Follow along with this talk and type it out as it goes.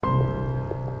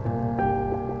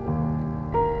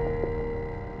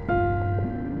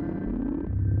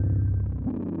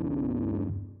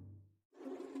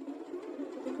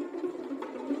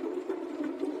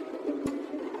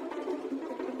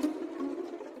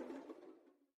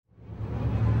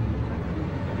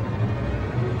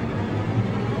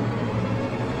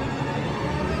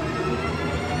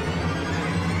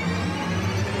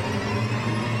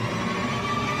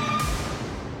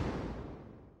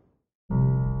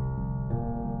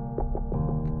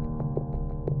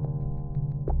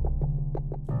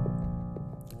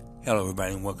Hello,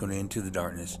 everybody, and welcome to Into the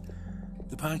Darkness,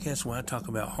 the podcast where I talk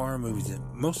about horror movies that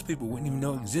most people wouldn't even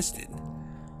know existed.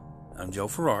 I'm Joe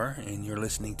Farrar, and you're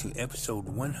listening to episode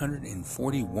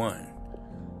 141.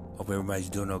 Hope everybody's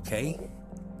doing okay.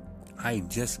 I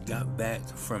just got back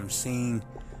from seeing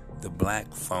The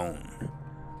Black Phone.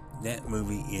 That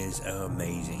movie is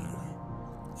amazing.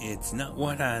 It's not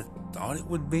what I thought it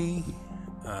would be,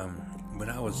 but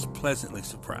I was pleasantly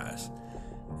surprised.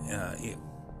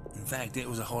 In fact, it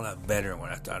was a whole lot better than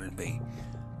what I thought it'd be.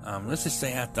 Let's just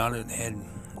say I thought it had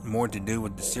more to do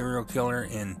with the serial killer,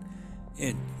 and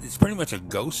it's pretty much a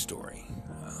ghost story.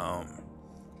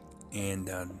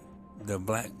 The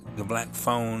Black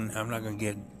Phone, I'm not going to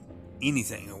get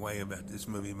anything away about this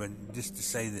movie, but just to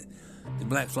say that the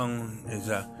Black Phone is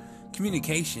a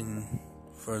communication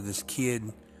for this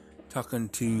kid talking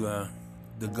to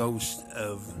the ghost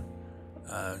of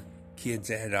kids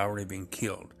that had already been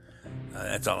killed.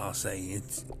 That's all I'll say.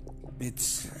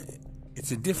 It's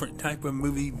a different type of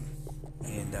movie,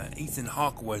 and Ethan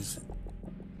Hawke was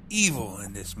evil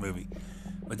in this movie,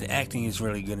 but the acting is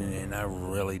really good in it, and I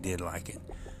really did like it.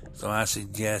 So I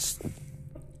suggest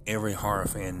every horror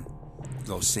fan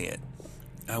go see it.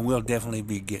 I will definitely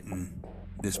be getting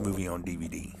this movie on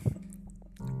DVD.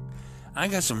 I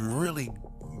got some really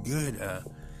good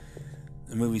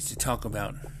movies to talk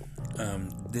about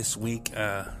this week.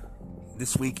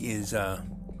 This week is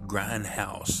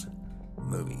Grindhouse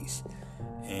movies,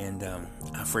 and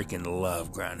I freaking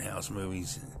love Grindhouse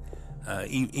movies.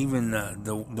 Even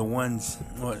the ones,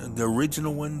 the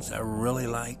original ones, I really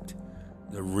liked.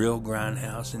 The real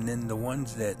Grindhouse, and then the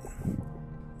ones that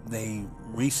they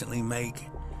recently make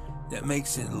that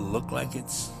makes it look like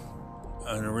it's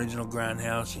an original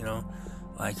Grindhouse. You know,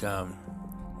 like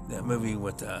that movie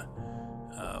with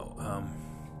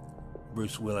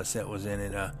Bruce Willis that was in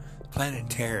it. Planet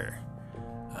Terror,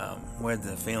 where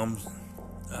the film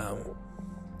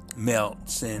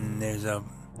melts and there's a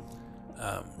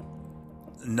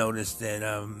notice that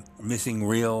missing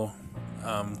reel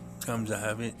comes out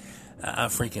of it. I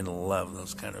freaking love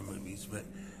those kind of movies. But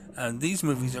these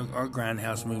movies are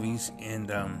Grindhouse movies, and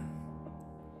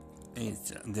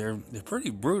they're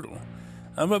pretty brutal.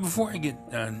 But before I get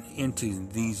into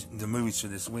the movies for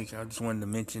this week, I just wanted to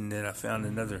mention that I found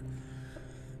another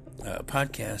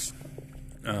podcast.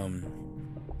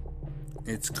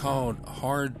 It's called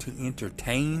Hard to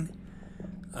Entertain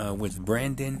with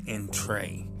Brandon and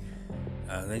Trey.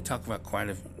 They talk about quite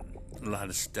a lot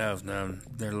of stuff.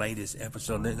 Their latest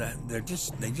episode, they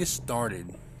just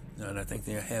started, and I think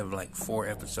they have like 4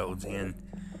 episodes in.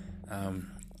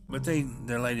 But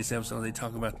their latest episode, they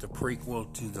talk about the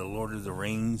prequel to the Lord of the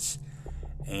Rings,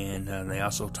 and they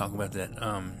also talk about that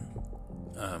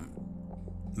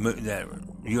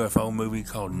UFO movie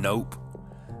called Nope,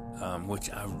 which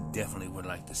I definitely would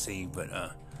like to see. But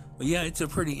yeah, it's a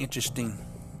pretty interesting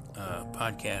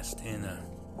podcast, and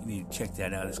you need to check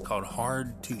that out. It's called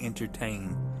Hard to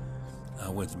Entertain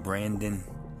with Brandon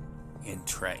and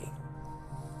Trey.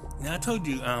 Now, I told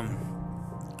you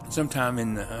sometime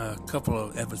in a couple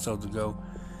of episodes ago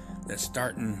that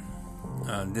starting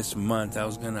this month, I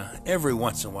was gonna, every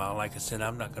once in a while, like I said,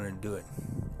 I'm not gonna do it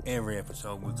every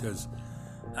episode because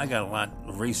I got a lot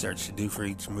of research to do for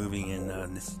each movie,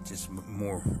 and this is just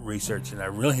more research that I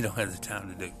really don't have the time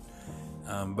to do.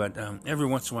 But every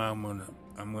once in a while,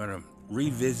 I'm gonna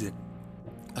revisit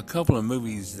a couple of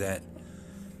movies that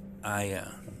I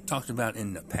talked about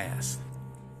in the past.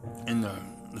 And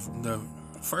the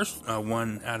first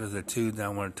one out of the 2 that I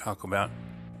want to talk about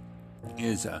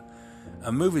is a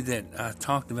movie that I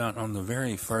talked about on the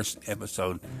very first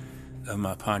episode of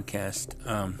my podcast.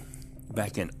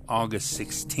 Back in August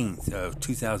 16th of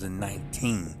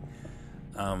 2019,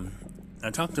 I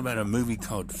talked about a movie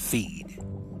called Feed.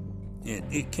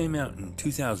 It came out in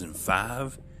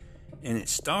 2005, and it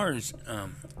stars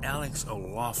Alex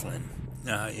O'Loughlin.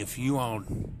 If you all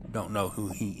don't know who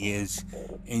he is,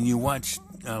 and you watch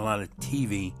a lot of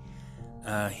TV,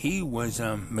 he was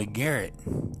McGarrett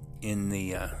in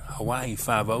the Hawaii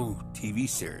Five-0 TV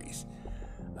series.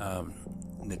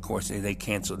 And of course, they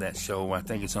canceled that show. I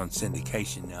think it's on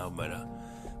syndication now.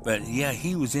 But yeah,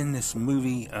 he was in this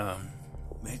movie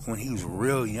back when he was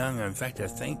real young. In fact, I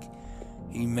think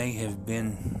it may have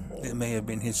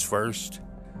been his first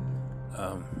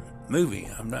movie.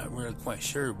 I'm not really quite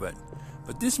sure, but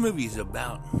this movie is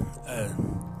about an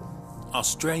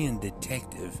Australian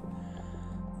detective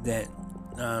that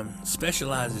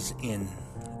specializes in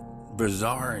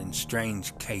bizarre and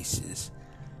strange cases,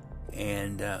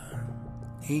 and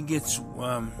he gets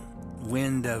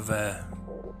wind of a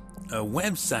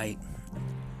website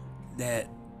that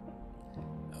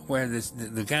where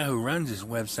the guy who runs this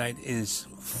website is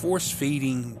force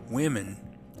feeding women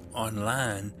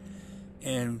online,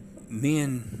 and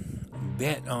men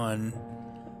bet on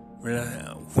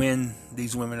when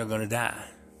these women are going to die,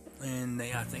 and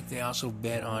I think they also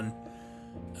bet on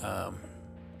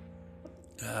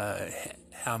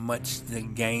how much they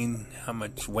gain, how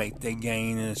much weight they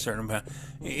gain in a certain amount.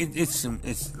 It's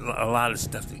a lot of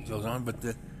stuff that goes on, but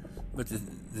the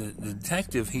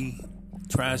detective, he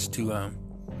tries to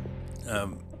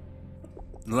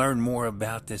learn more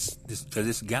about this because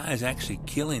this guy is actually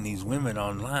killing these women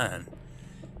online,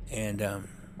 and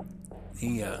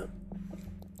he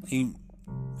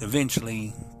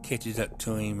eventually catches up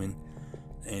to him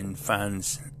and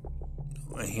finds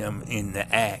him in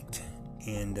the act,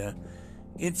 and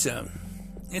it's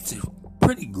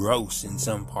pretty gross in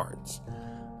some parts,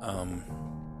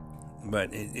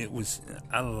 but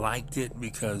I liked it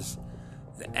because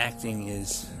the acting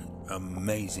is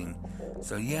amazing.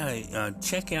 So yeah,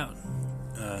 check out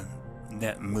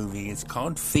that movie. It's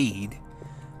called Feed.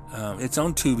 It's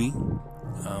on Tubi.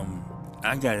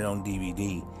 I got it on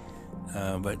DVD,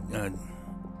 but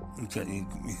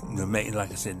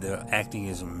like I said, the acting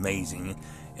is amazing,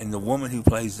 and the woman who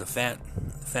plays the fat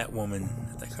woman,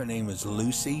 I think her name is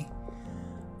Lucy.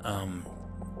 I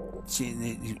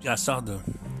saw the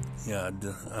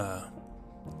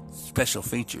special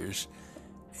features,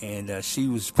 and she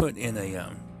was put in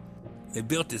they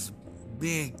built this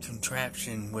big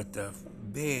contraption with a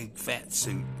big fat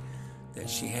suit that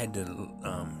she had to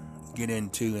get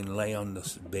into and lay on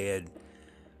this bed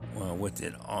with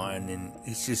it on, and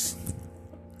it's just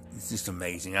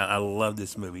amazing. I love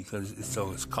this movie because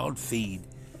it's called Feed.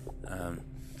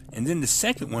 And then the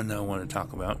second one that I want to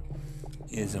talk about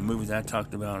is a movie that I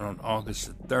talked about on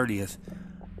August 30th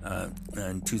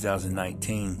in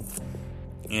 2019,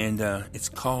 and it's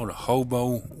called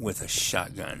Hobo with a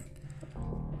Shotgun.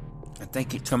 I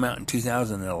think it came out in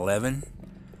 2011,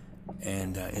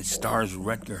 and it stars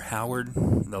Rutger Hauer,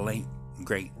 the late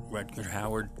great Rutger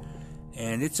Hauer,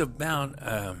 and it's about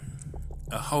a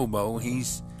hobo.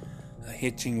 He's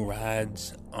hitching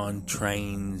rides on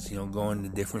trains, going to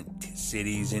different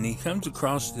cities, and he comes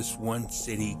across this one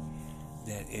city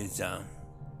that is,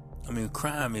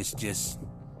 crime is just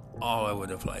all over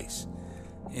the place.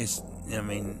 The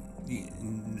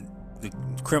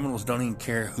criminals don't even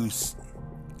care who's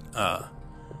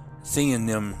seeing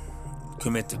them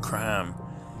commit the crime,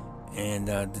 and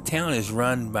the town is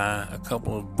run by a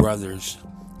couple of brothers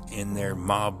and their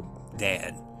mob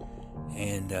dad,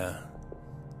 and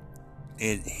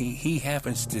he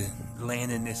happens to land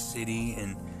in this city,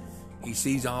 and he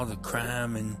sees all the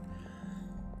crime and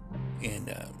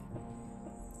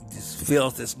this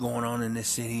filth that's going on in this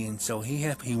city, and so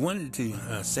he wanted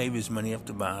to save his money up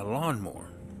to buy a lawnmower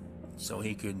so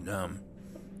he could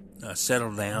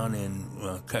settle down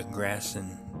and cut grass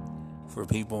for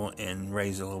people and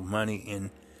raise a little money. And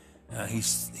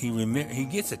he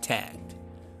gets attacked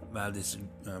by this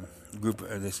group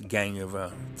or this gang of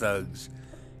thugs,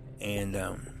 and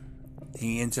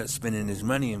he ends up spending his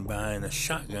money and buying a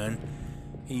shotgun.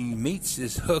 He meets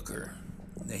this hooker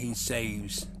that he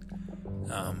saves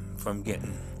from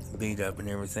getting beat up and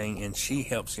everything, and she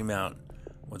helps him out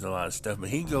with a lot of stuff. But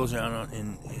he goes around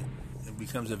and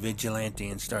becomes a vigilante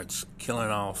and starts killing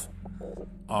off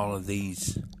all of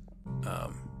these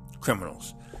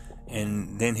criminals.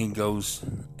 And then he goes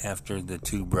after the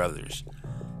two brothers.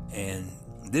 And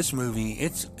this movie,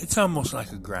 it's almost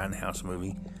like a Grindhouse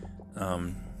movie,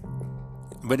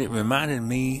 but it reminded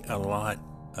me a lot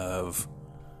of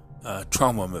a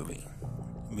Trauma movie,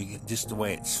 just the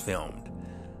way it's filmed.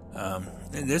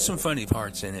 There's some funny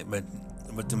parts in it, but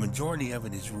the majority of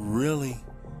it is really,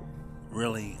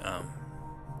 really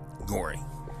gory,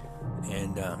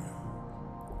 and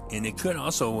it could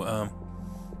also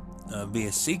be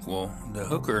a sequel. The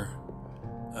hooker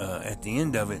at the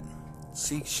end of it,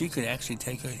 she could actually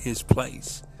take his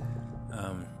place.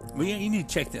 But yeah, you need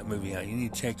to check that movie out. You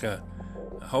need to check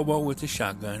Hobo with a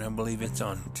Shotgun. I believe it's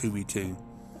on Tubi too,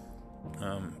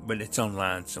 but it's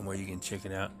online somewhere. You can check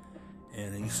it out.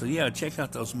 And so yeah, check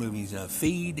out those movies.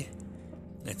 Feed,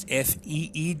 that's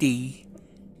Feed,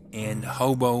 and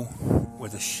Hobo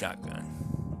with a Shotgun.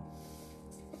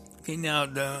 Okay, now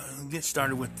get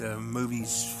started with the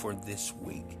movies for this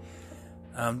week.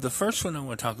 The first one I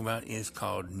want to talk about is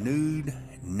called Nude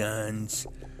Nuns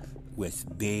with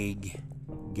Big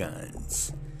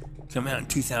Guns. Come out in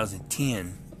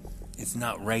 2010. It's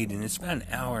not rated. It's about an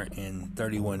hour and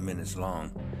 31 minutes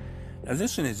long. Now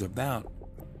this one is about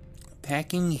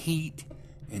packing heat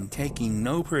and taking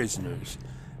no prisoners.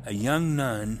 A young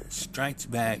nun strikes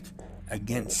back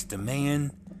against a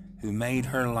man who made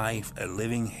her life a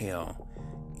living hell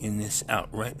in this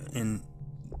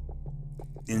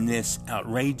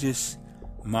outrageous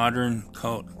modern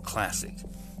cult classic.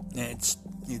 It's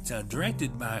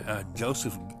directed by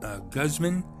Joseph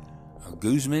Guzman,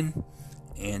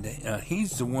 and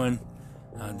he's the one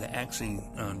that actually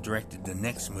directed the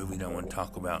next movie that I want to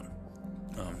talk about.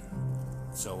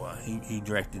 He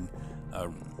directed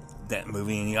that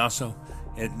movie,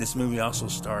 and this movie also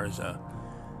stars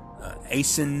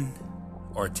Asen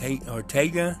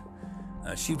Ortega.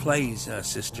 She plays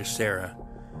Sister Sarah,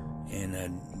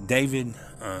 and David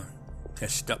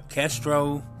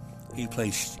Castro, he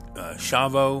plays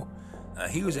Chavo.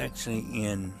 He was actually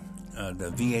in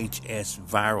the VHS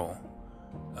Viral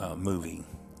movie,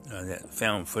 that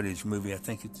found footage movie. I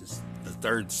think it's the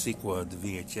third sequel of the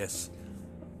VHS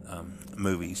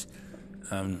movies.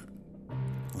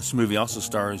 This movie also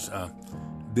stars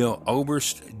Bill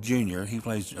Oberst Jr. He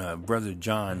plays Brother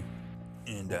John,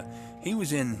 and he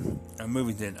was in a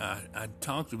movie that I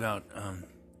talked about.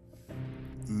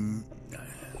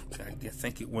 I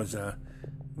think it was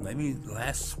maybe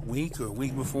last week or a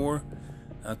week before,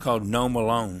 called No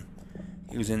Malone.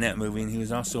 He was in that movie, and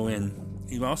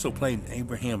he also played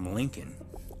Abraham Lincoln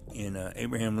in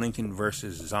Abraham Lincoln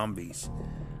versus Zombies.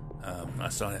 I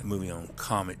saw that movie on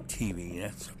Comet TV.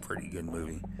 That's a pretty good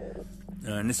movie.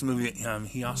 In this movie,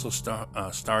 he also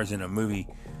stars in a movie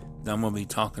that I'm going to be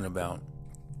talking about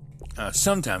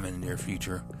sometime in the near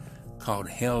future, called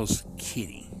Hell's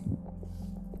Kitty.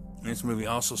 This movie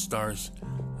also stars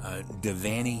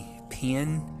Devani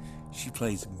Penn. She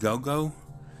plays Go-Go.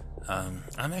 I'm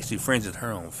actually friends with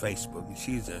her on Facebook.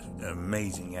 She's an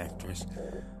amazing actress.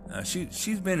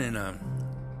 She's been in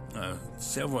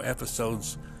several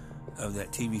episodes of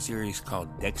that TV series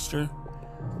called Dexter.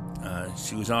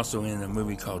 She was also in a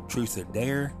movie called Truth or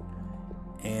Dare,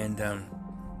 and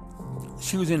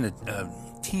she was in a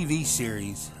TV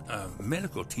series,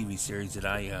 medical TV series that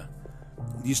I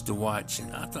used to watch,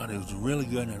 and I thought it was really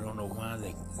good. And I don't know why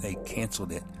they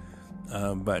canceled it,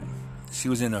 but she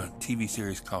was in a TV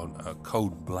series called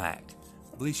Code Black.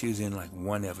 I believe she was in like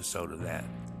one episode of that.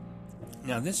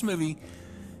 Now this movie,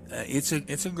 it's a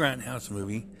grindhouse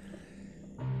movie,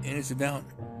 and it's about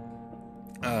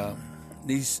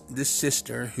this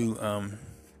sister who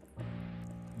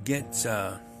gets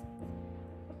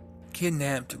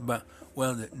kidnapped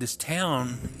this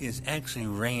town is actually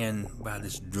ran by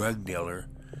this drug dealer,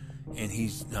 and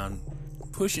he's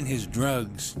pushing his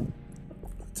drugs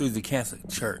through the Catholic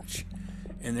Church,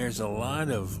 and there's a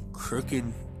lot of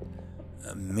crooked,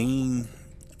 mean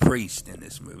priests in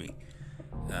this movie.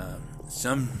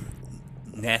 Some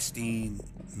nasty,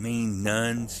 mean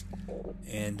nuns,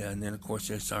 and then of course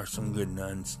there are some good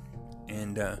nuns.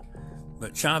 And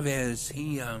but Chavez,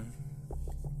 he's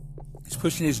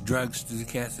pushing his drugs through the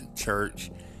Catholic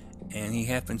Church, and he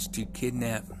happens to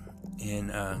kidnap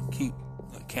and keep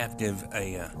captive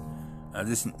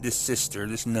this sister,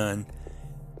 this nun,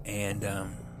 and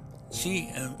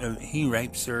he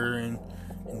rapes her and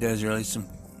does some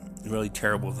really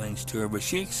terrible things to her. But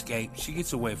she escapes. She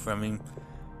gets away from him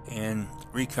and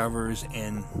recovers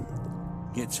and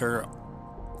gets her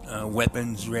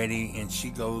weapons ready, and she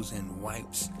goes and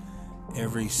wipes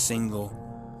every single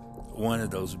one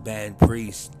of those bad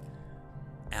priests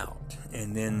out,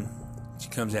 and then she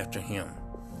comes after him.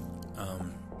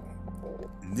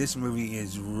 This movie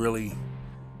is really,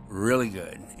 really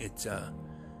good. It's the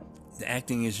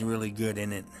acting is really good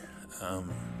in it.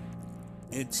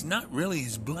 It's not really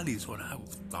as bloody as what I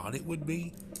thought it would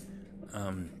be,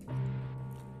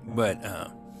 but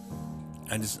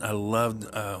I loved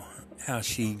how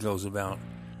she goes about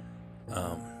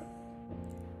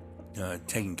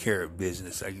taking care of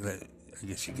business, I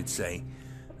guess you could say.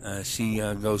 She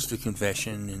goes to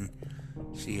confession, and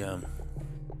she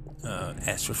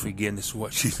asks for forgiveness for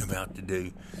what she's about to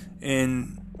do.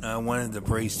 And one of the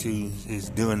priests who is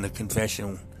doing the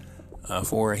confession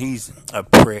for her, he's a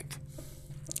prick.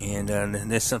 And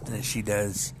there's something that she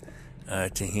does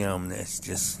to him that's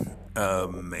just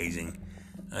amazing.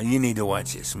 You need to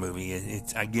watch this movie.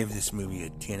 I give this movie a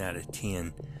 10 out of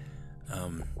 10.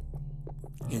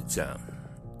 It's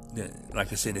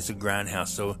like I said, it's a grindhouse,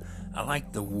 so I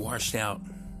like the washed out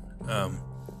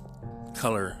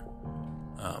color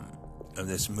of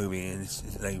this movie.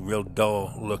 It's like real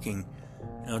dull looking,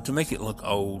 to make it look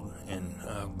old and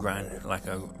grind like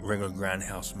a regular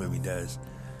grindhouse movie does.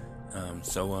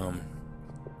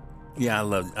 Yeah, I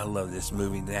love this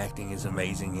movie. The acting is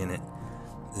amazing in it.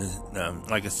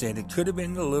 Like I said, it could have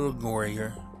been a little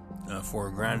gorier for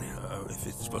a if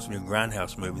it's supposed to be a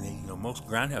grindhouse movie. Most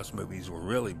grindhouse movies were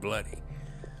really bloody.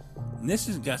 And this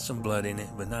has got some blood in it,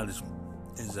 but not as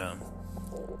as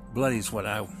bloody as what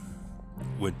I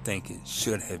would think it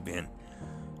should have been.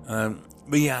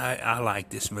 But yeah, I like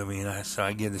this movie, and so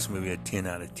I give this movie a 10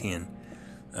 out of 10.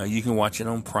 You can watch it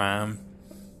on Prime.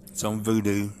 It's on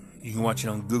Vudu. You can watch it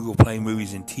on Google Play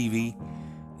Movies and TV.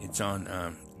 It's on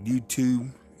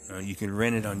YouTube. You can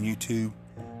rent it on YouTube,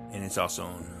 and it's also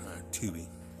on Tubi.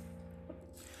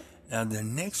 Now, the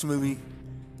next movie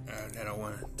that I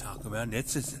want to talk about,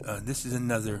 this is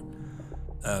another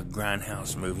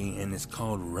Grindhouse movie, and it's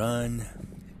called Run,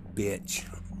 Bitch,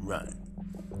 Run.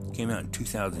 It came out in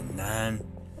 2009.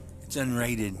 It's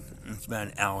unrated. It's about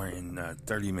an hour and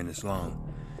 30 minutes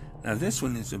long. Now, this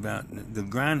one is about the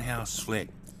Grindhouse flick.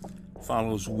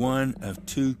 Follows one of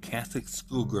two Catholic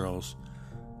schoolgirls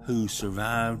who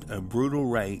survived a brutal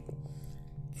rape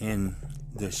and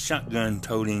the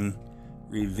shotgun-toting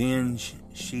revenge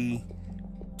she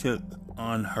took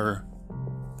on her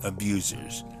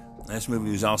abusers. This movie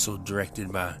was also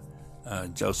directed by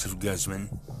Joseph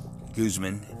Guzman,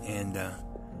 and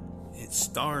it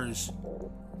stars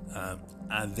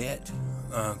Yvette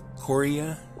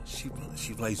Correa. She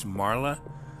plays Marla.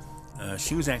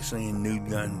 She was actually in Nude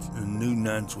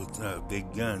Nuns with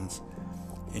big guns,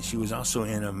 and she was also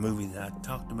in a movie that I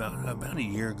talked about a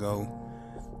year ago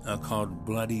called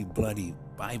Bloody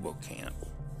Bible Camp.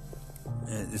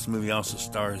 This movie also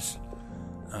stars.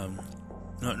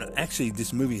 Actually,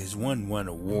 this movie has won one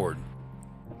award.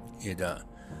 It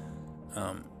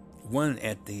won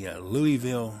at the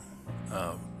Louisville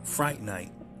Fright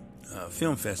Night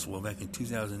Film Festival back in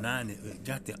 2009. It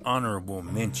got the honorable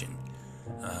mention.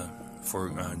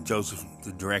 For Joseph,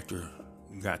 the director,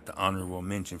 got the honorable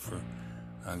mention for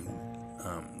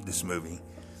this movie.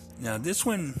 Now, this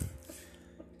one,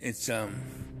 it's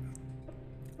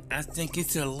I think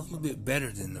it's a little bit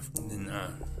better than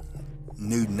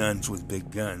Nude Nuns with Big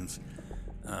Guns.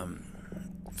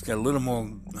 It's got a little more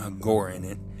gore in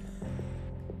it.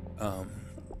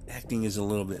 Acting is a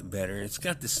little bit better. It's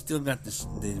got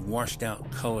the washed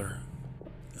out color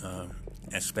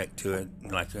aspect to it,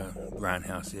 like a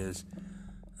Grindhouse is.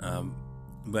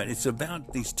 But it's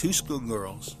about these two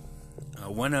schoolgirls.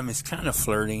 One of them is kind of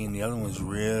flirty, and the other one's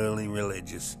really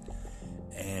religious.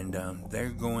 And they're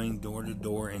going door to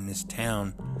door in this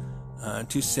town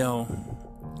to sell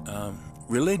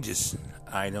religious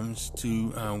items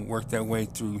to work their way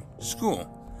through school.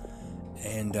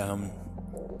 And,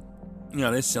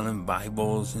 they're selling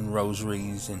Bibles and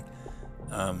rosaries and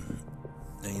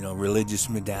religious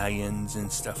medallions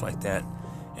and stuff like that.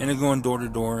 And they're going door to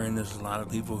door, and there's a lot of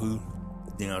people who,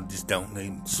 just don't.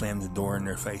 They slam the door in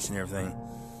their face and everything.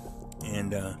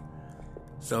 And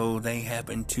so they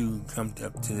happen to come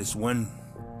up to this one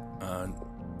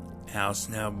house.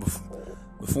 Now,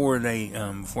 before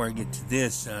I get to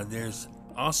this, there's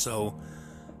also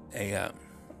a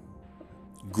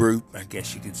group, I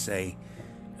guess you could say,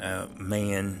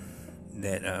 man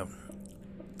that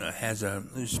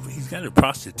he's got a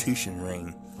prostitution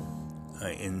ring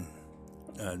in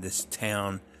this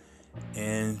town,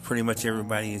 and pretty much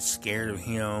everybody is scared of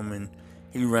him, and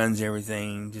he runs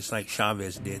everything just like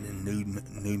Chavez did in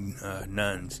Nude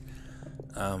Nuns.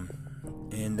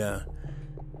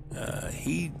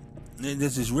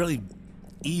 There's this really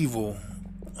evil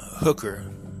hooker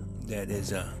that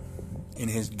is in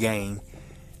his gang,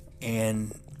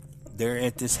 and they're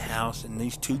at this house, and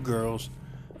these two girls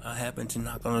happen to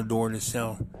knock on the door to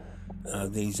sell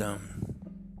these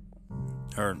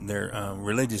their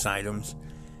religious items,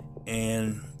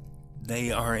 and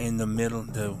they are in the middle.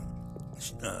 The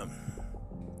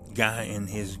guy and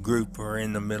his group are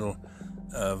in the middle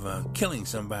of killing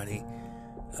somebody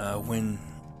when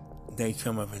they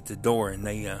come up at the door, and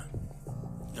they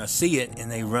see it,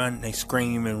 and they run, they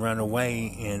scream and run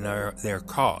away, and they're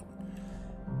caught.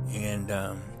 And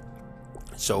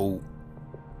so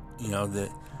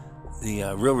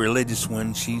the real religious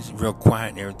one, she's real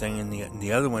quiet and everything, and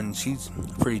the other one, she's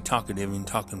pretty talkative and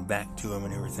talking back to him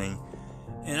and everything.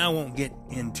 And I won't get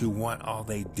into what all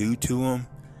they do to him,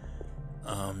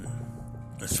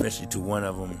 especially to one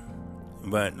of them.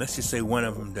 But let's just say one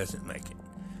of them doesn't make it.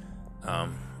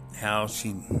 How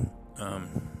she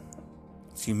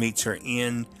meets her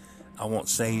end, I won't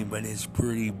say, but it's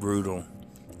pretty brutal.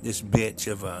 This bitch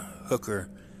of a hooker,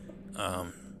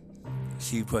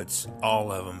 she puts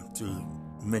all of them through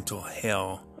mental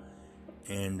hell.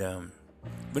 And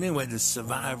but anyway, the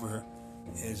survivor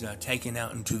is taken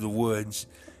out into the woods,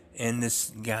 and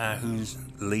this guy who's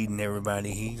leading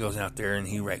everybody, he goes out there and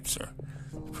he rapes her.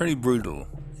 Pretty brutal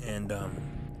and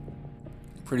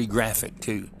pretty graphic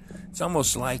too. It's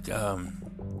almost like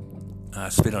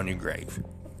Spit on Your Grave.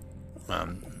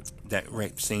 that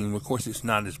rape scene. Of course, it's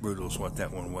not as brutal as what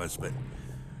that one was, but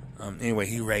anyway,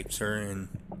 he rapes her and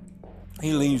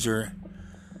he leaves her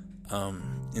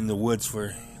in the woods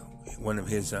for one of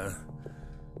his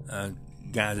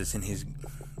guys that's in his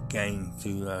gang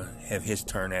to have his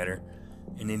turn at her,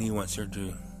 and then he wants her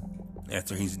to,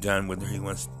 after he's done with her, he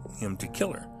wants him to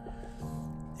kill her.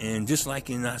 And just like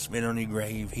in I Spit on Your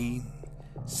Grave, he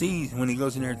sees, when he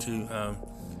goes in there to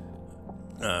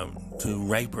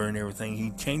rape her and everything,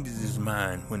 he changes his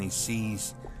mind when he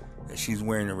sees that she's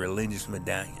wearing a religious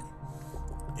medallion.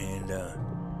 And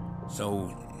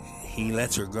so he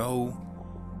lets her go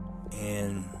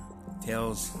and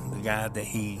tells the guy that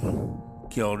he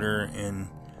killed her, and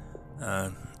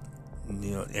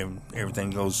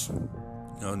everything goes,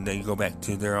 they go back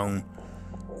to their own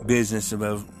business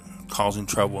about causing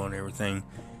trouble and everything.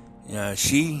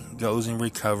 She goes and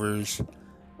recovers,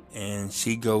 and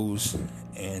she goes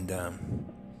and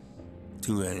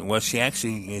she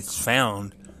actually gets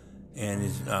found and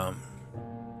is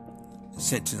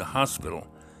sent to the hospital.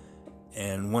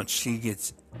 And once she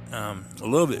gets a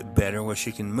little bit better, where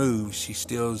she can move, she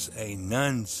steals a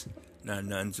nurse's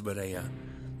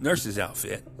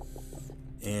outfit,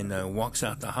 and walks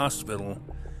out the hospital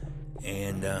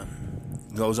and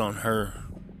goes on her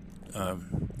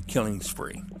killing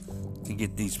spree to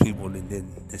get these people that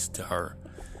did this to her.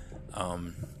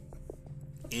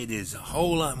 It is a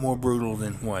whole lot more brutal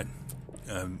than what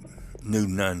Nude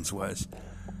Nuns was,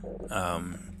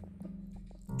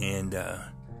 and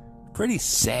pretty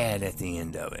sad at the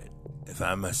end of it, if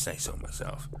I must say so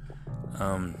myself.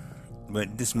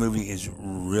 But this movie is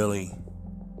really,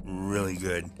 really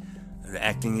good. The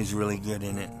acting is really good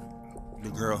in it.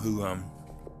 The girl who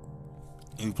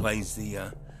plays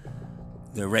the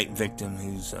rape victim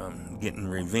who's getting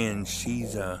revenge, she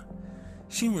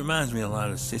reminds me a lot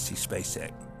of Sissy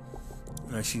Spacek.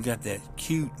 She's got that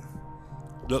cute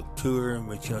look to her,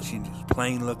 but she's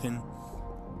plain looking,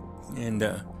 and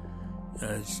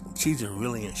she's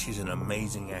an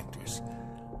amazing actress.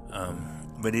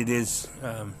 But it is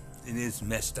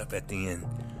messed up at the end.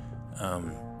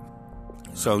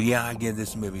 So yeah, I give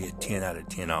this movie a 10 out of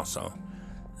 10 also.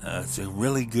 It's a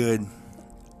really good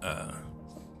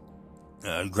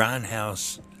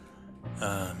grindhouse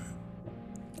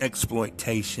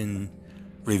exploitation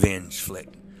revenge flick.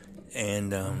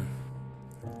 And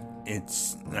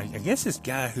it's, I guess this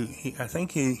guy I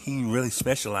think he really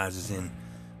specializes in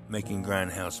making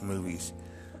grindhouse movies.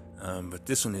 But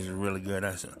this one is really good.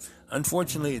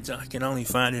 Unfortunately, I can only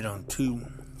find it on 2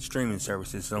 streaming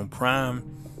services. It's on Prime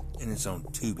and it's on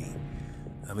Tubi.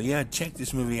 But yeah, check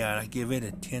this movie out. I give it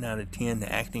a 10 out of 10.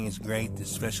 The acting is great. The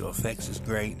special effects is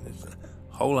great. There's a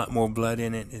whole lot more blood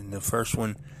in it in the first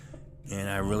one, and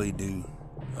I really do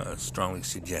strongly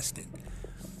suggest it.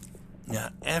 Now,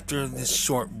 after this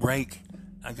short break,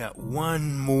 I got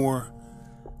one more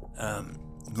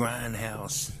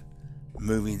grindhouse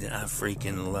movie that I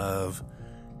freaking love,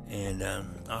 and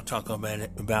I'll talk about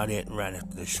it right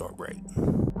after this short break.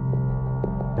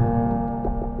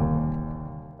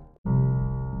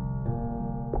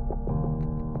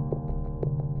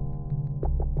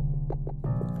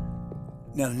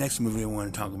 Now, the next movie I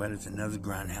want to talk about is another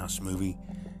grindhouse movie,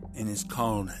 and it's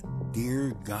called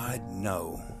Dear God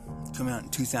No. It came out in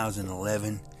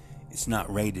 2011. It's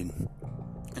not rated.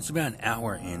 It's about an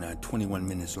hour and 21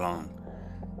 minutes long.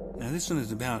 Now, this one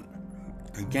is about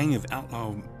a gang of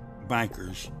outlaw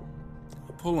bikers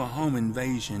who pull a home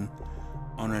invasion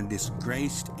on a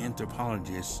disgraced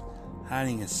anthropologist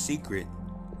hiding a secret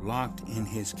locked in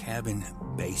his cabin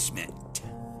basement.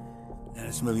 Now,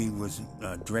 this movie was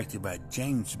directed by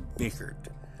James Bickert.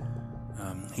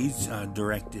 He's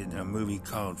directed a movie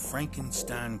called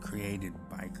Frankenstein Created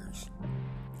Bikers,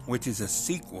 which is a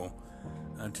sequel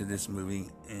to this movie.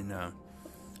 And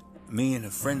me and a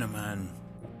friend of mine,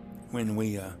 when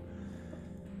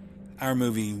our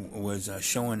movie was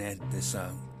showing at this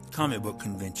comic book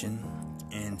convention,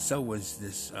 and so was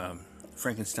this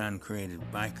Frankenstein Created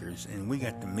Bikers, and we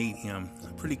got to meet him.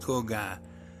 A pretty cool guy.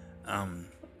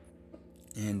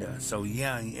 So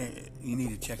yeah, you need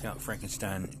to check out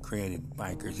Frankenstein Created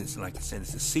Bikers. It's, like I said,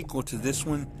 it's a sequel to this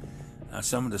one.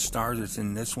 Some of the stars that's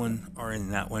in this one are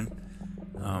in that one.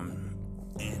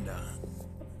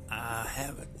 I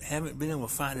haven't been able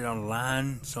to find it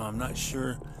online, so I'm not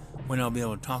sure when I'll be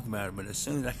able to talk about it. But as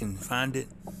soon as I can find it,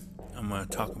 I'm going to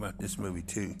talk about this movie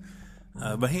too.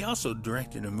 But he also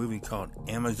directed a movie called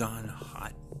Amazon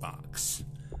Hot Box.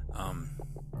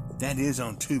 That is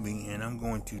on Tubi, and I'm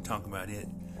going to talk about it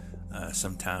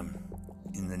sometime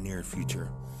in the near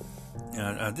future.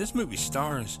 This movie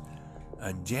stars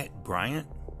Jet Bryant.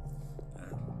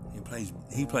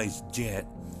 He plays Jet,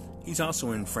 he's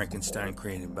also in Frankenstein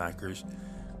Created Bikers,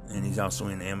 and he's also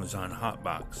in Amazon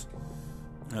Hotbox.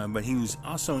 But he was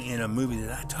also in a movie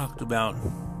that I talked about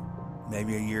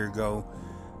maybe a year ago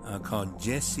called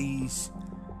Jesse's.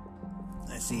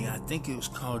 I think it was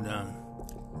called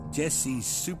Jesse's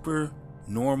Super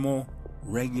Normal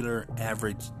Regular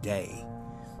Average Day.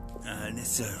 And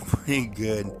it's a pretty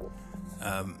good.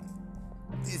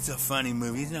 It's a funny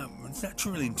movie. It's not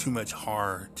really too much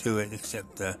horror to it,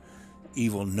 except the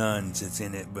evil nuns that's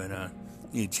in it. But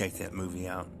you need to check that movie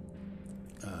out.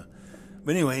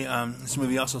 But anyway, this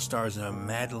movie also stars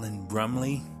Madeline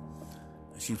Brumley.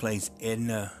 She plays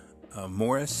Edna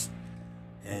Morris,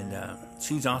 and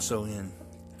she's also in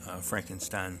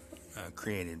Frankenstein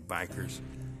Created Bikers.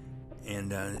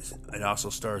 And it also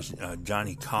stars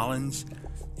Johnny Collins.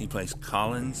 He plays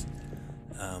Collins.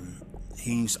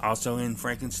 He's also in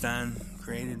Frankenstein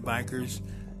Created Bikers,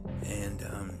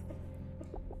 and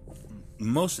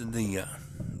most of the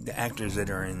actors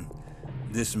that are in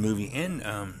this movie and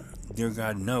Dear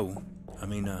God No,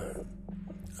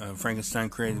 Frankenstein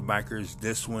Created Bikers,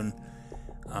 this one,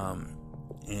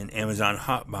 and Amazon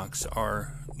Hotbox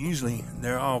are usually,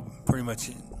 they're all pretty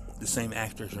much the same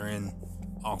actors are in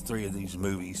all three of these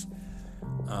movies.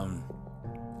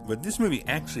 But this movie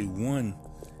actually won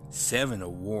 7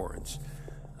 awards.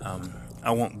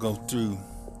 I won't go through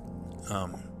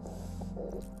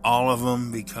all of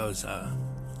them because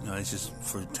it's just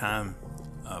for time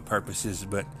purposes,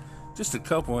 but just a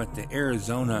couple at the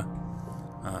Arizona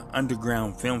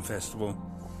Underground Film Festival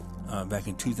back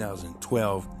in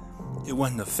 2012. It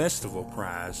won the festival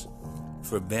prize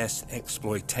for Best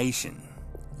Exploitation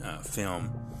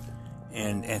Film.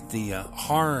 And at the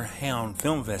Horror Hound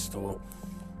Film Festival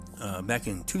back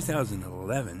in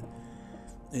 2011,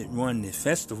 it won the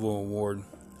festival award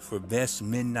for Best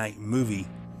Midnight Movie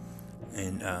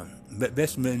and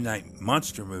Best Midnight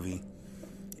Monster Movie,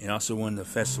 and also won the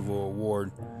festival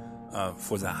award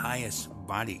for the highest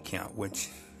body count, which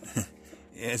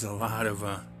is a lot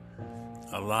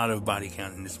of body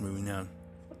count in this movie. Now,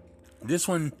 this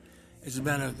one is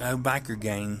about a biker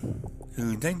gang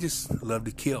who they just love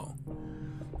to kill.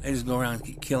 They just go around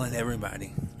killing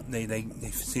everybody. They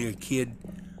see a kid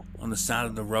on the side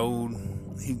of the road.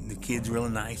 The kid's really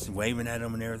nice and waving at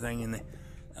them and everything, and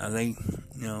they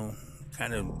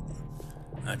kind of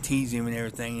tease him and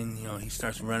everything, and he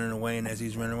starts running away, and as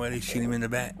he's running away, they shoot him in the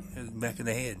back of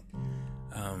the head.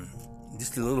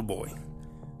 Just a little boy.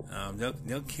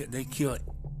 They kill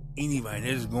anybody.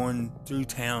 They're just going through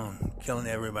town killing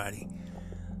everybody.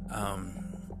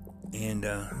 And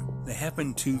they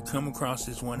happen to come across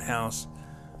this one house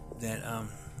that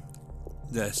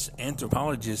the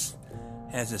anthropologist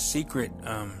has a secret,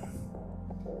 I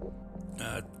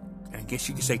guess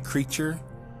you could say, creature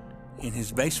in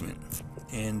his basement.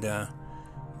 And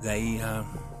they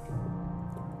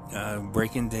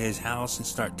break into his house and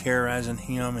start terrorizing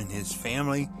him and his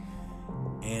family.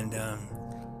 And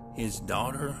his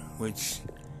daughter, which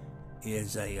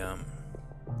is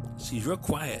she's real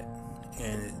quiet.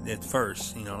 And at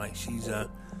first, she's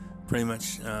pretty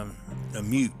much a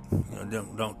mute,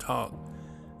 don't talk.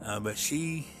 But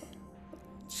she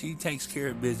takes care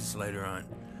of business later on.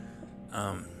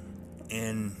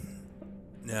 And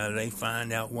they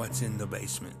find out what's in the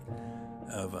basement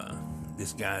of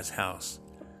this guy's house.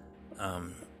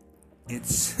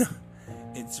 It's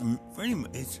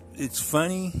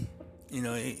funny,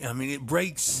 it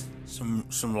breaks some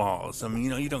laws.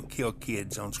 You don't kill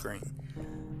kids on screen.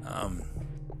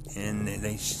 And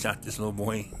they shot this little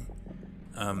boy,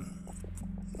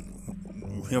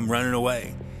 him running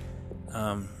away.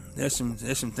 There's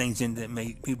some things in that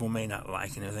people may not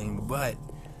like and everything, but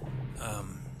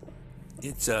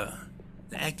it's the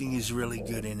acting is really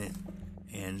good in it,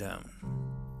 and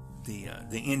the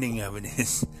ending of it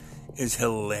is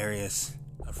hilarious.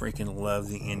 I freaking love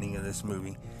the ending of this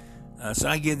movie. So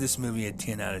I give this movie a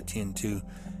 10 out of 10 too.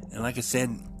 And like I said,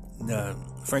 the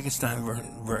Frankenstein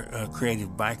Created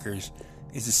Bikers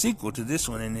is a sequel to this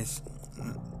one, and it's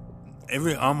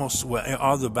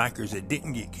all the bikers that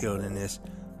didn't get killed in this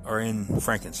are in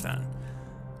Frankenstein.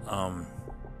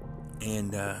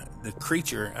 And the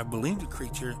creature, I believe the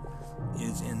creature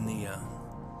is in the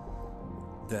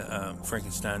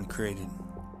Frankenstein Created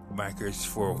Bikers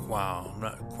for a while. I'm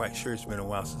not quite sure. It's been a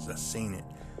while since I've seen it.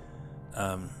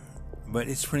 But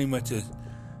it's pretty much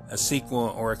a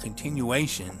sequel or a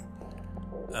continuation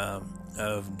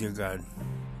of Dear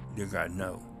God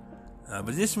No.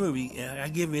 But this movie, I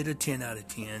give it a 10 out of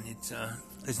 10.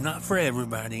 It's not for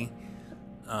everybody.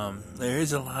 There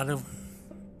is a lot of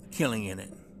killing in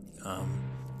it. A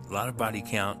lot of body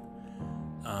count.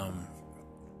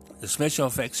 The special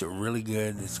effects are really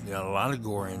good. It's got a lot of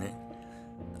gore in it.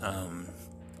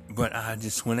 But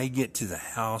when they get to the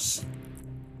house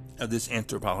of this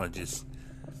anthropologist,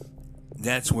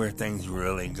 that's where things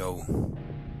really go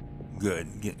good.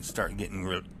 Start getting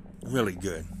really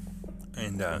good.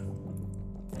 And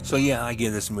so yeah, I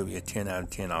give this movie a 10 out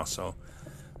of 10 also.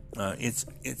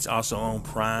 It's also on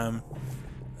Prime.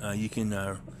 You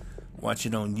can watch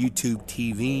it on YouTube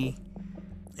TV,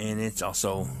 and it's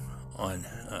also on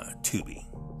Tubi.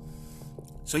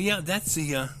 So yeah, that's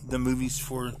the movies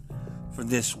for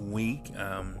this week.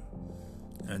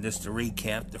 Just to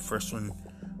recap, the first one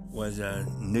was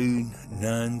Nude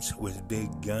Nuns with Big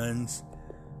Guns.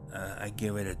 I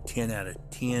give it a 10 out of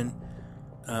 10.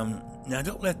 Now,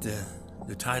 don't let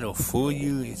the title fool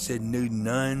you. It said Nude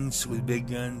Nuns with Big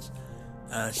Guns.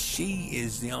 She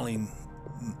is the only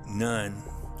nun.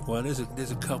 Well, there's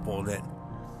a couple that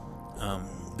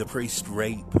the priest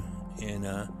rape,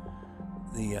 and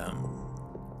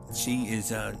she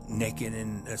is naked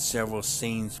in several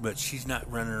scenes, but she's not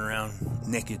running around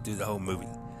naked through the whole movie.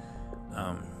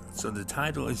 So the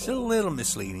title is a little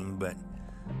misleading, but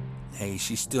hey,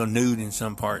 she's still nude in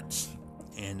some parts,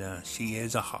 and she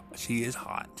is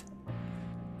hot.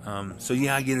 So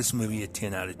yeah, I give this movie a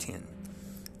 10 out of 10.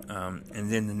 And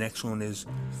then the next one is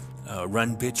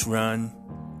Run Bitch Run.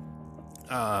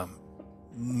 I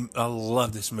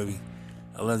love this movie.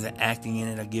 I love the acting in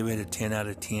it. I give it a 10 out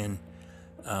of 10.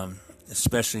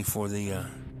 Especially for the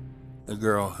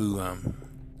girl who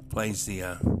plays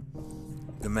the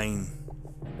main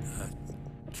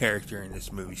character in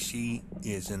this movie. She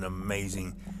is an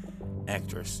amazing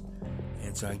actress,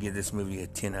 and so I give this movie a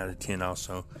 10 out of 10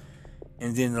 also.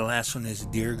 And then the last one is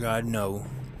Dear God No,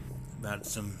 about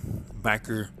some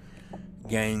biker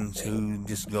gangs who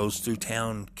just goes through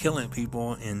town killing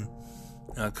people, and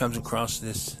comes across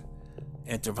this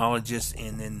anthropologist,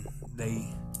 and then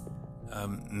they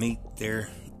meet their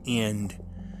end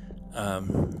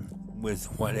with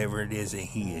whatever it is that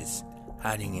he is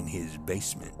hiding in his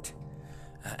basement.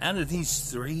 Out of these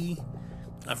three,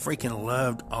 I freaking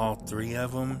loved all three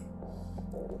of them.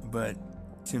 But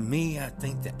to me, I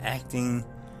think the acting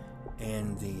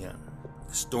and the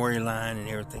storyline and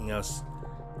everything else,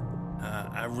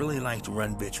 I really liked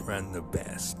Run Bitch Run the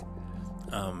best.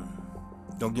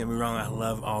 Don't get me wrong, I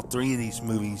love all three of these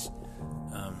movies.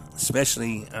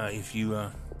 Especially if you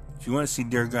want to see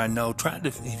Dear God No, try to,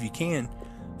 if you can,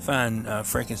 find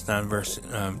Frankenstein vs.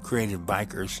 Creative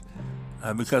Bikers,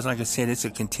 because like I said, it's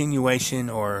a continuation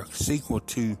or sequel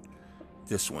to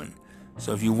this one.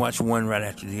 So if you watch one right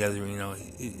after the other,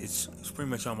 it's pretty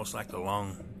much almost like a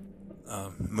long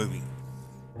movie.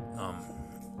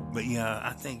 But yeah,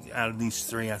 I think out of these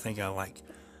three, I think I like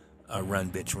Run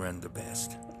Bitch Run the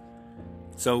best.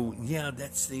 So yeah,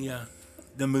 that's the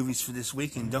movies for this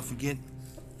week. And don't forget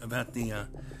about the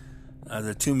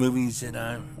two movies that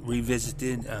I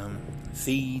revisited,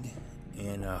 Feed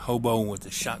and Hobo with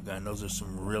the Shotgun. Those are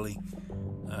some really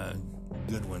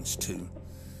good ones too.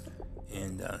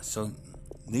 And so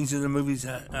these are the movies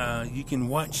that you can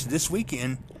watch this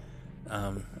weekend.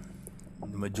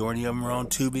 The majority of them are on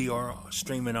Tubi or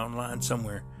streaming online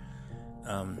somewhere.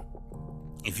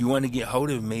 If you want to get hold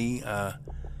of me,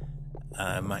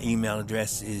 my email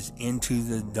address is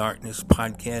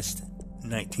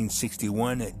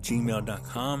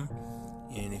intothedarknesspodcast1961@gmail.com.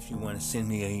 And if you want to send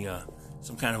me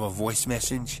some kind of a voice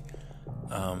message,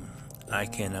 I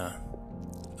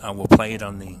will play it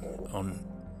on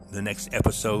the next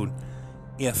episode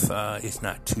if it's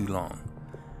not too long.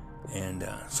 And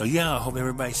so yeah, I hope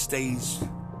everybody stays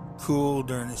cool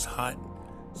during this hot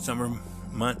summer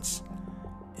months,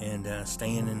 and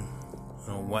staying and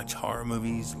watch horror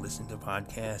movies, listen to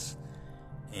podcasts,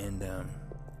 and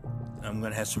I'm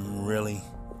gonna have some really,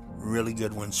 really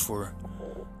good ones for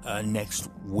next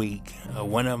week.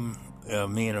 One of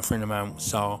them, me and a friend of mine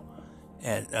saw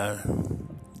at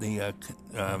the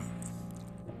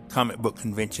comic book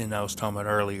convention I was talking about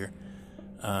earlier,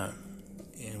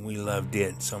 and we loved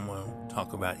it. So I'm gonna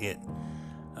talk about it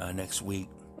next week.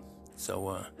 So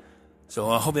I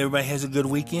hope everybody has a good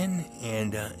weekend,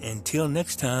 and until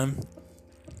next time,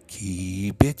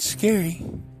 keep it scary.